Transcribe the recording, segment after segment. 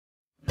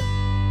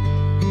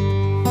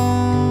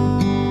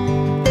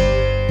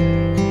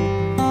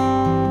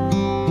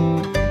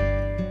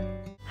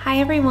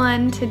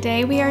everyone!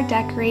 Today we are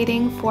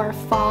decorating for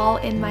fall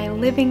in my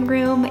living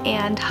room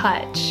and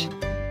hutch.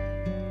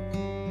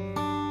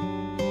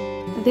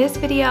 This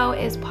video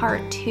is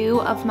part 2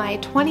 of my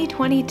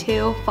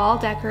 2022 fall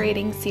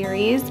decorating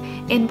series.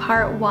 In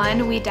part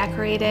 1, we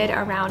decorated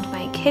around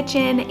my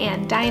kitchen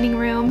and dining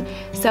room,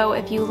 so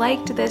if you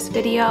liked this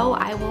video,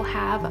 I will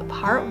have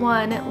part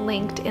 1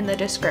 linked in the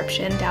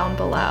description down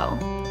below.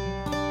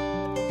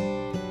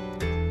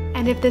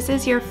 And if this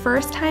is your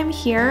first time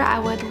here, I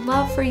would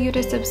love for you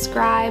to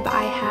subscribe.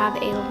 I have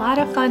a lot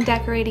of fun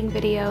decorating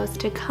videos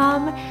to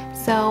come,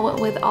 so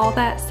with all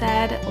that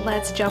said,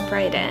 let's jump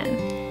right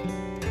in.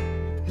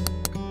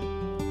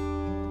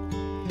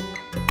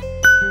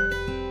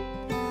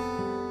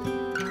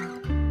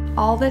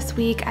 All this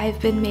week I've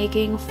been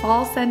making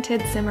fall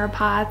scented simmer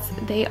pots.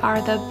 They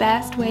are the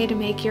best way to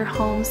make your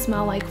home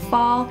smell like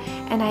fall,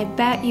 and I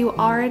bet you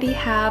already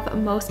have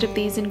most of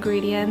these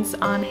ingredients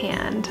on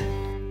hand.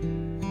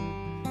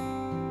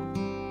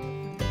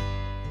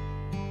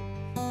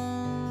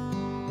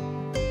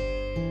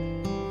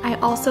 I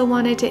also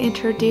wanted to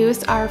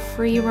introduce our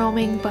free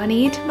roaming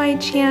bunny to my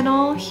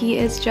channel. He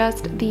is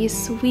just the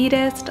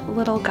sweetest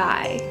little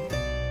guy.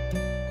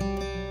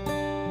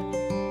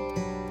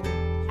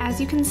 As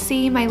you can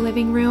see, my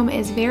living room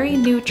is very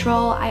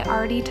neutral. I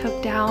already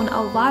took down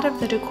a lot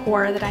of the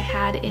decor that I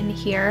had in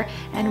here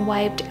and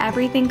wiped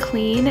everything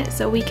clean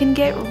so we can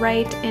get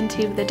right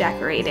into the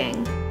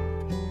decorating.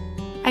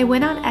 I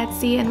went on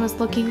Etsy and was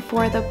looking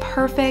for the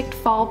perfect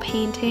fall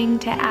painting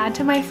to add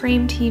to my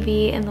frame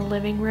TV in the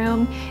living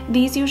room.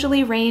 These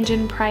usually range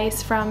in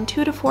price from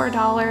 $2 to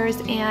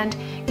 $4, and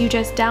you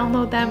just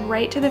download them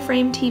right to the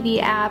Frame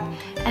TV app,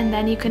 and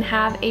then you can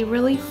have a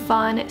really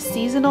fun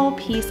seasonal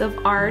piece of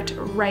art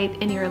right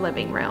in your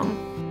living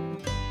room.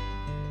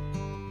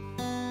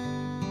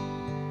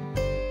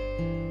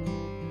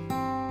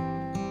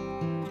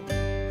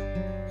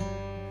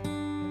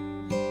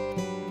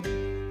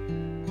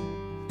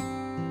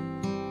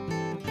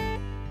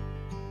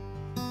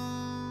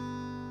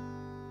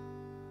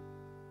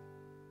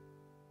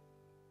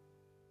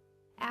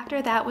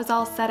 After that was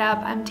all set up,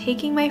 I'm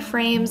taking my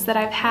frames that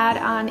I've had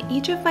on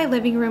each of my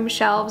living room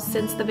shelves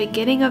since the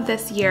beginning of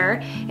this year.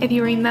 If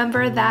you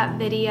remember that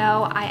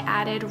video, I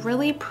added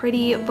really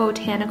pretty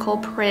botanical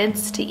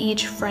prints to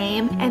each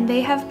frame, and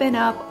they have been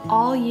up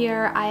all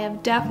year. I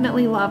have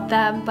definitely loved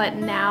them, but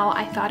now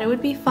I thought it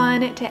would be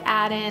fun to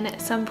add in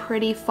some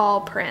pretty fall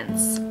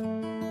prints.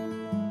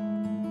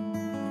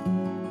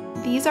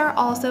 These are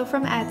also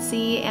from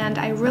Etsy, and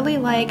I really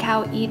like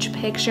how each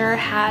picture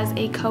has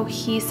a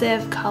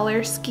cohesive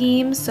color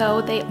scheme,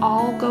 so they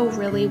all go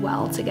really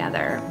well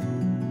together.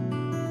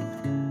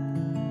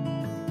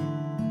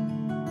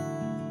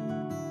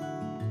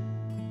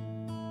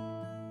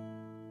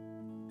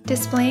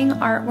 Displaying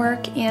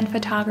artwork and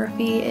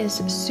photography is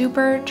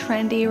super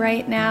trendy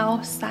right now.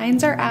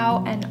 Signs are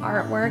out and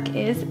artwork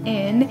is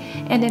in,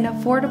 and an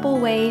affordable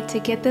way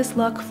to get this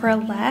look for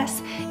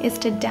less is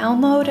to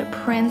download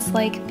prints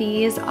like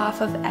these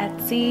off of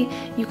Etsy.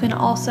 You can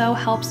also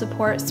help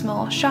support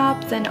small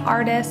shops and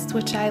artists,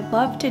 which I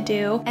love to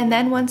do, and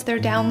then once they're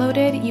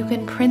downloaded, you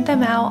can print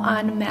them out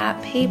on matte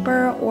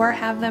paper or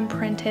have them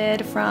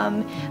printed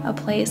from a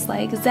place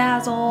like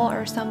Zazzle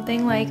or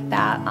something like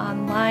that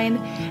online.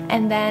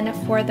 And then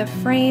for the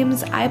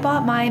frames, I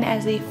bought mine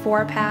as a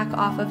 4-pack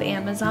off of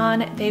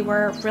Amazon. They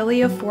were really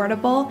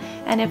affordable,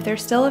 and if they're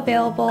still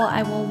available,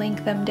 I will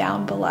link them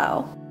down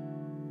below.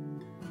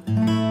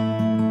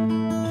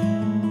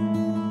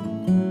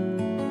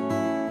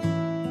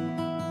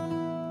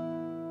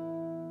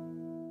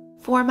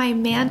 For my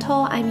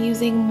mantle, I'm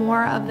using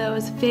more of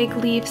those fig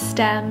leaf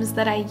stems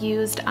that I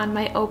used on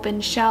my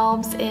open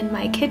shelves in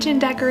my kitchen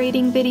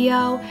decorating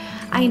video.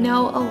 I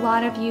know a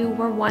lot of you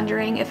were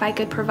wondering if I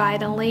could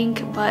provide a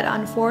link, but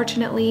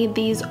unfortunately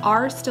these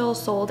are still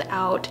sold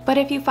out. But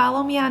if you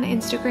follow me on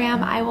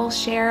Instagram, I will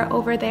share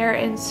over there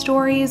in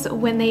stories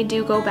when they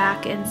do go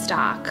back in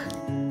stock.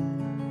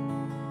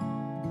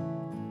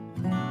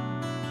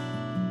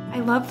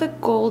 I love the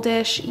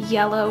goldish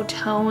yellow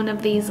tone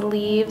of these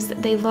leaves.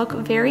 They look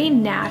very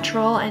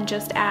natural and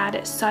just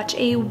add such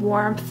a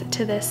warmth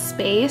to this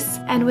space.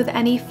 And with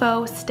any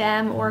faux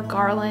stem or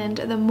garland,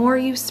 the more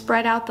you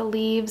spread out the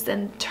leaves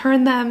and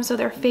turn them so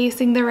they're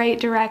facing the right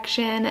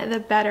direction, the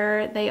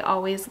better they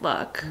always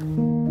look.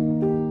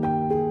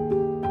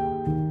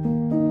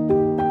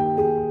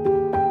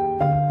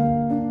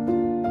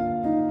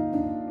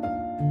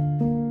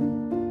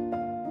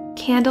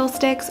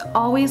 Candlesticks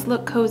always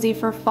look cozy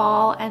for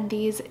fall, and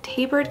these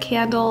tapered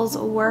candles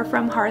were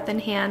from Hearth and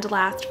Hand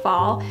last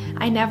fall.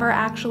 I never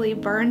actually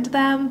burned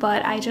them,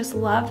 but I just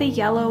love the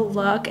yellow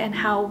look and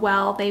how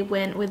well they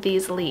went with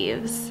these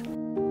leaves.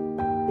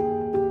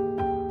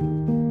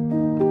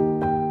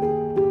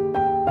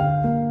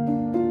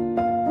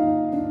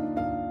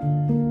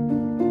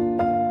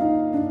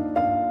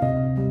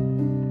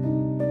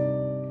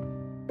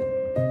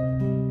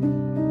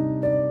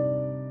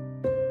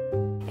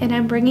 And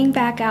I'm bringing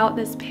back out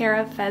this pair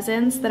of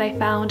pheasants that I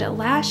found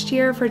last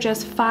year for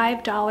just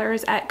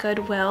 $5 at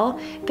Goodwill.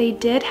 They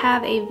did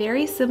have a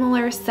very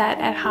similar set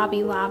at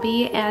Hobby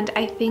Lobby, and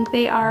I think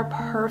they are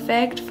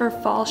perfect for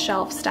fall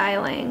shelf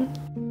styling.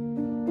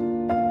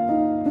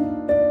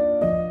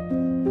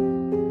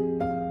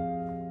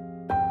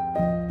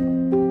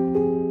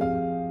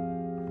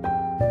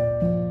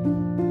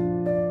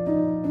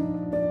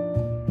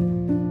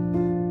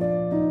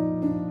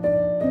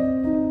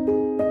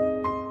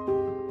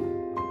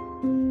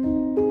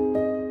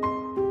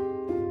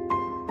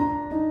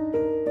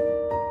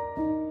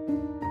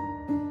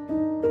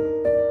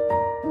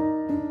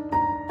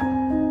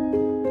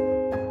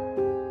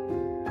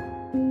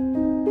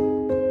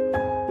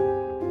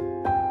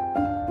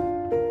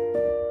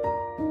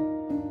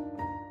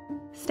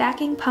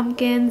 Stacking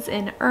pumpkins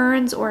in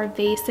urns or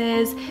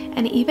vases,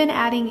 and even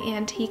adding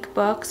antique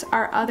books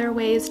are other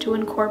ways to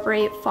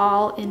incorporate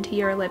fall into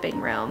your living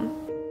room.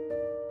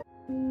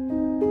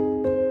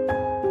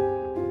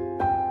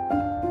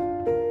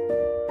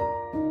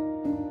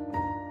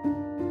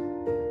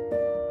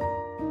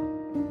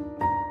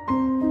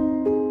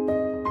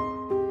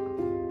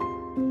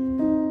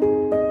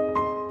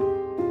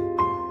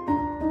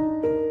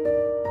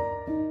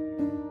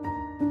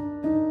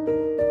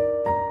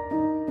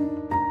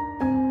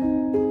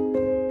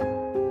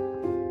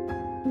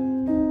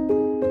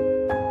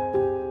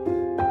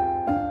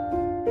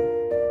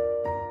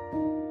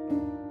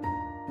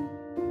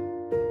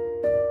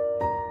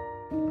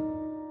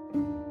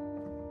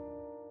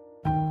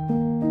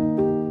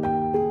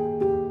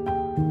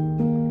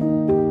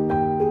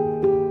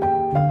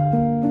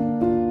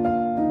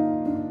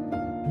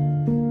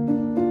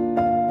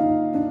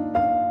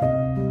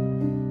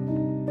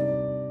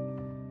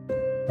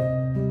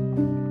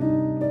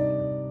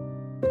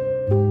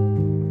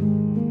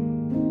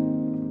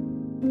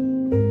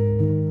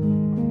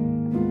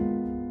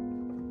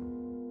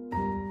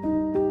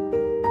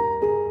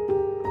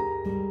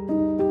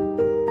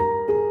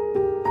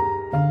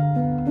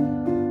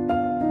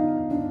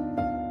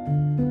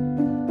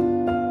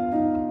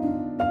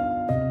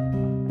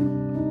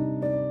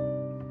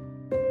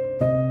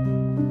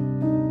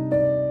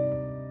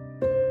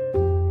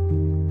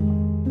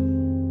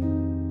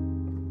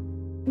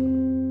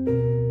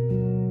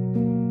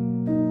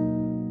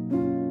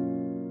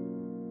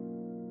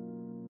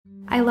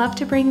 I love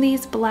to bring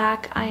these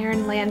black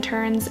iron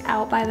lanterns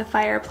out by the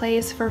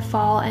fireplace for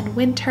fall and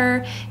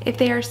winter. If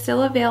they are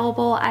still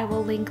available, I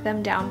will link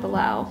them down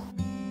below.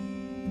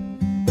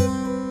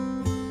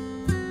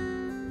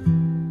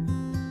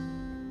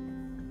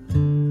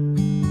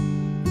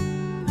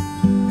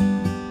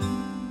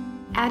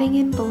 Adding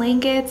in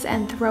blankets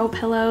and throw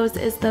pillows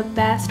is the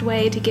best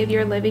way to give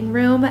your living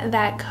room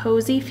that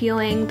cozy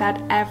feeling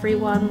that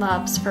everyone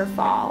loves for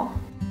fall.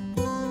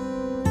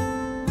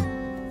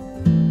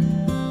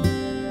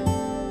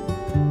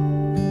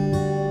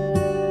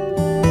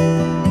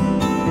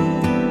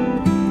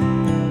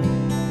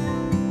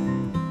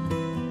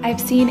 I've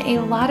seen a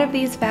lot of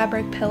these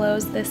fabric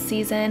pillows this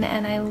season,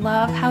 and I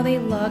love how they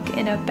look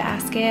in a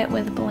basket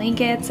with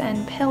blankets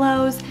and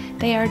pillows.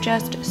 They are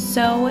just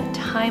so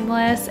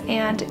timeless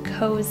and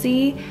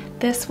cozy.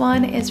 This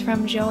one is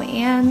from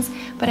Joann's,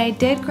 but I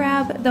did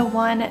grab the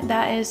one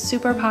that is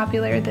super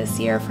popular this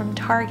year from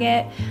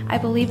Target. I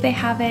believe they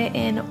have it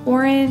in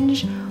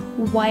orange,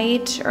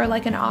 white, or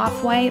like an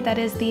off-white. That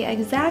is the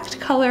exact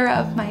color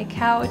of my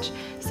couch.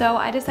 So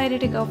I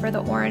decided to go for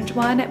the orange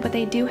one, but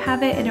they do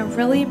have it in a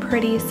really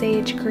pretty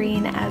sage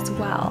green as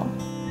well.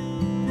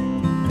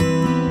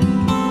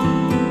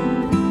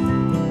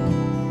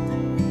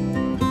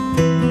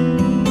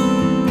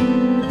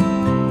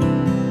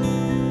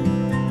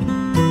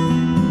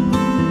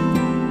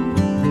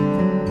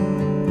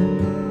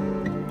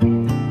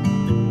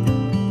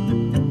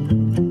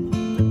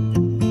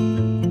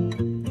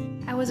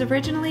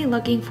 Originally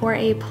looking for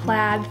a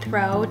plaid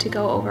throw to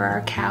go over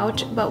our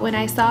couch, but when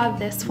I saw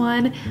this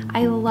one,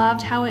 I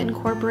loved how it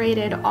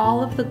incorporated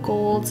all of the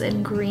golds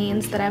and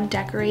greens that I'm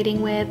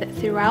decorating with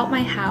throughout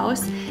my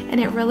house, and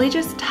it really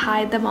just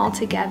tied them all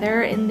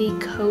together in the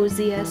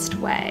coziest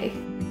way.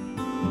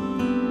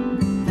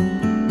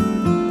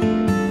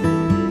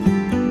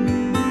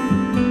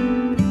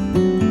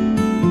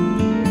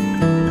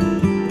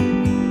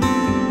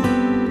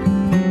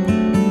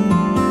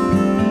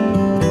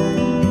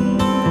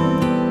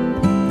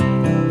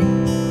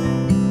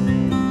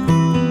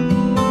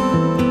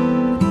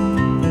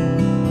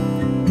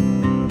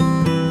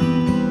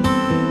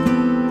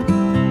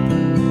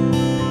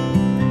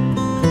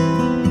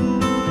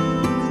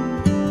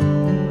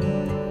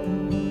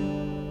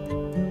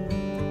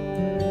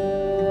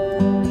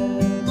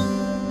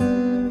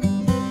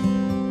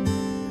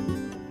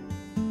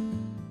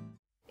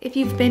 If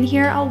you've been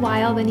here a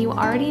while, then you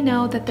already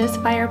know that this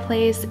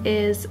fireplace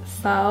is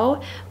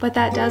faux, but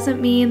that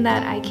doesn't mean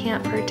that I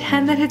can't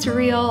pretend that it's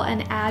real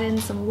and add in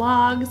some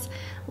logs.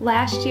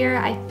 Last year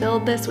I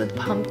filled this with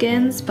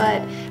pumpkins,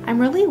 but I'm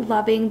really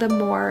loving the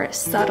more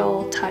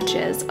subtle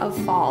touches of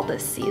fall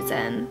this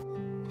season.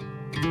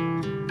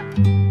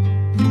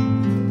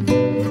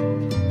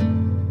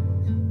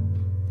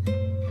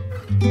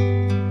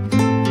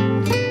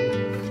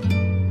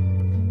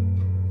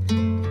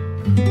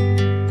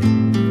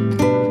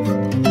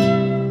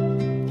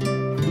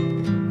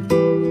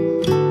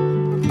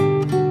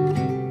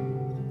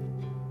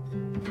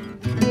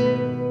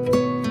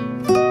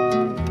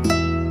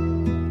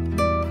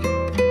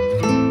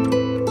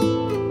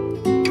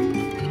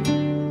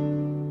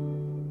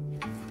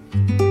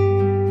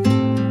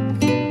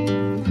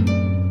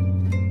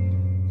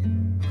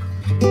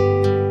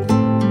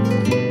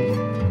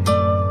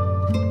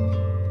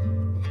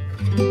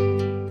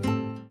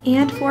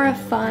 for a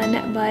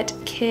fun but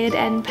kid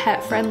and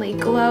pet friendly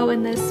glow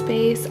in this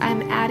space,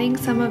 I'm adding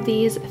some of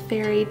these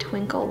fairy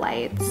twinkle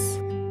lights.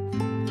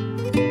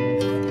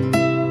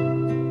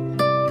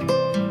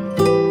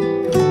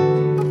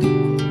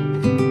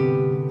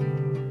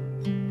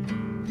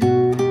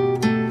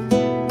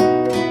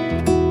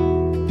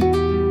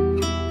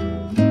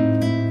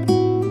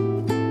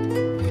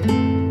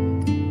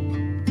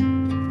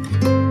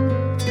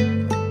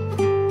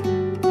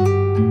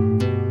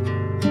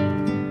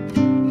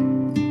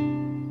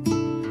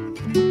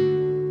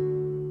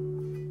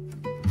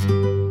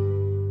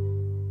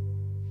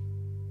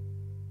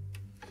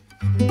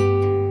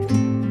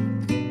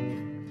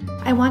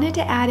 I wanted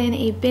to add in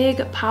a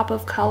big pop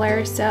of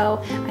color,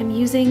 so I'm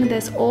using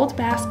this old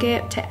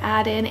basket to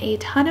add in a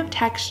ton of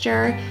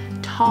texture,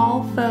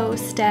 tall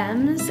faux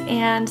stems,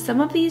 and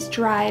some of these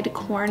dried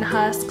corn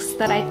husks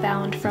that I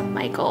found from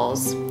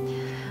Michael's.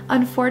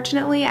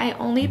 Unfortunately, I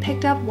only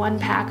picked up one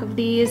pack of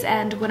these,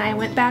 and when I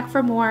went back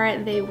for more,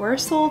 they were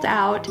sold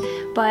out,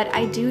 but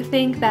I do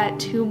think that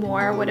 2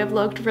 more would have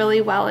looked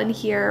really well in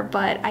here,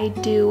 but I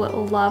do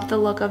love the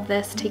look of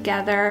this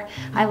together.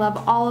 I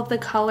love all of the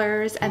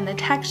colors and the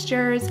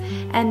textures,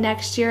 and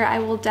next year I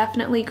will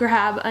definitely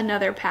grab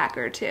another pack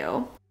or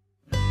 2.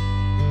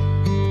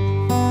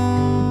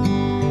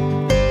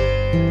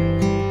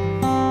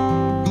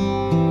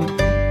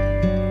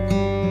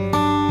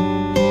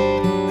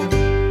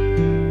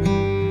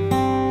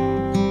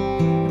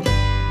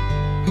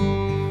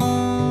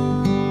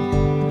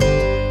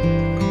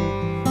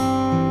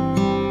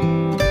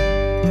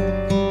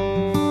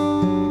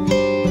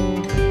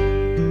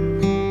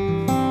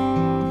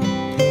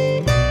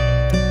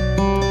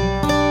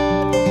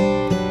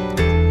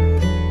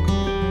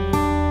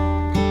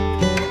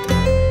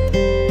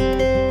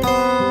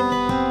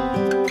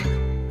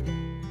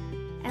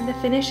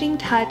 Finishing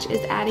touch is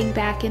adding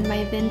back in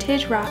my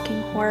vintage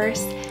rocking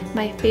horse.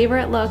 My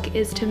favorite look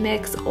is to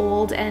mix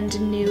old and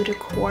new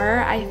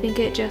decor. I think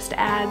it just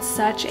adds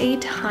such a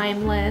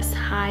timeless,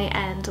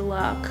 high-end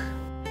look.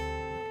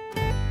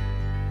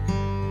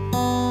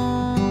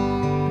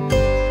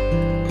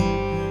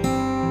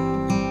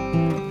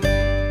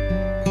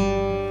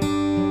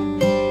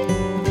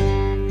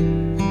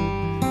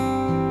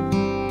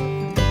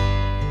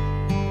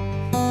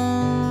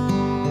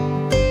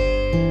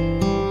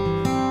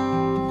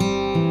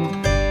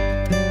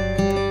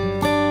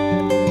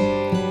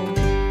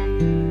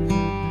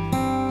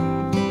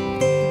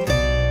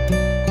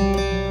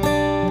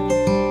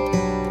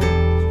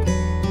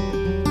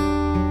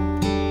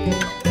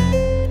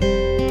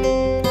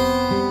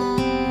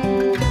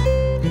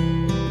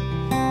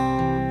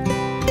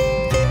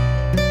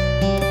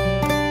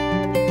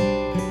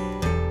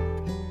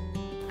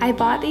 I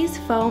bought these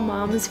faux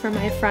mums for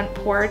my front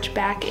porch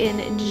back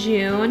in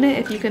June,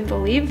 if you can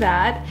believe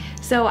that.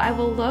 So I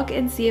will look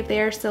and see if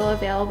they are still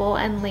available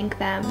and link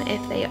them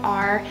if they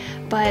are.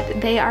 But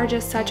they are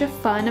just such a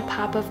fun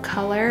pop of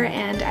color,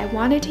 and I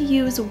wanted to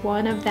use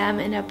one of them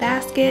in a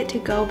basket to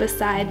go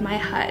beside my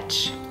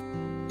hutch.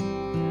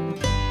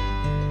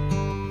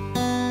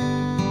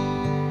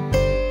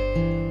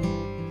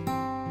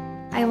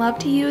 I love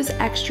to use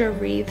extra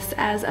wreaths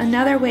as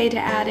another way to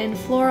add in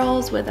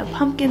florals with a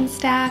pumpkin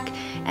stack,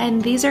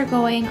 and these are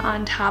going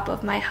on top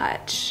of my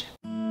hutch.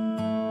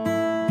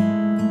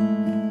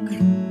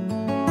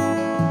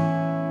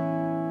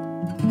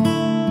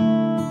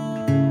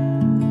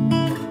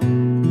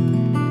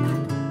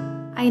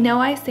 I know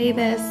I say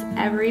this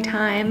every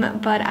time,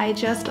 but I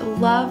just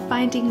love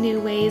finding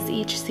new ways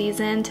each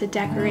season to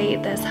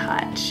decorate this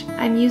hutch.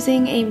 I'm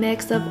using a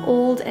mix of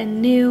old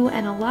and new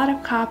and a lot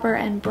of copper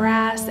and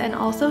brass, and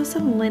also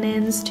some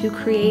linens to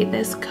create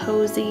this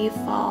cozy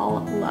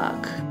fall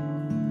look.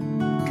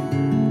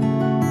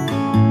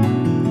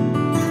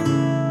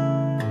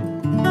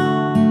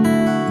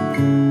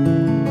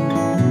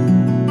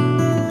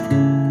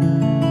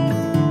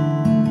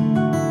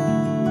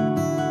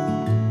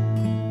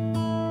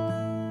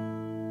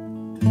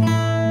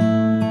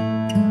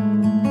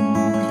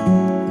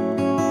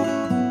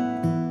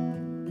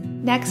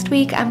 Next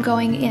week I'm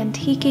going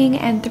antiquing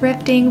and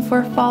thrifting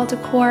for fall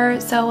decor,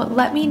 so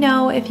let me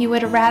know if you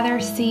would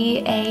rather see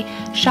a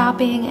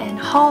shopping and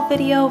haul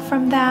video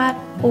from that,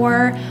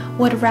 or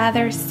would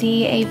rather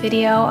see a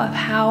video of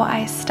how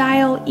I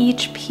style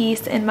each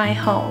piece in my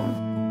home.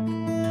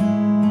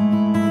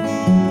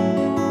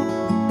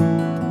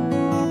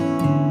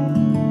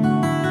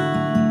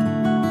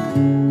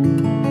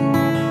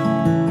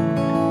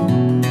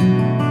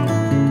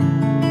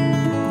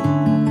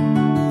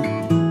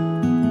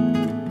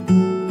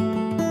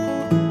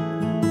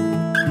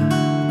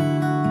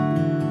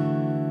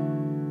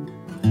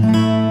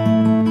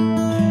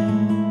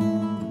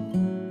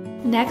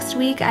 Next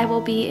week I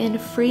will be in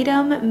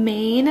Freedom,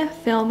 Maine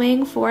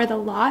filming for The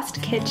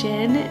Lost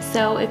Kitchen,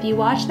 so if you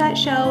watch that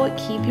show,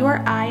 keep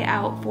your eye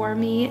out for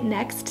me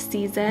next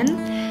season.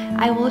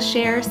 I will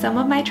share some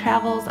of my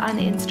travels on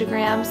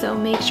Instagram, so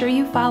make sure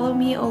you follow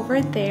me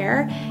over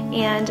there.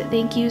 And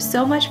thank you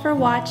so much for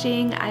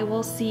watching. I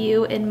will see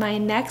you in my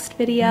next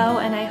video,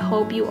 and I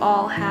hope you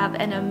all have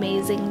an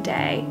amazing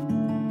day.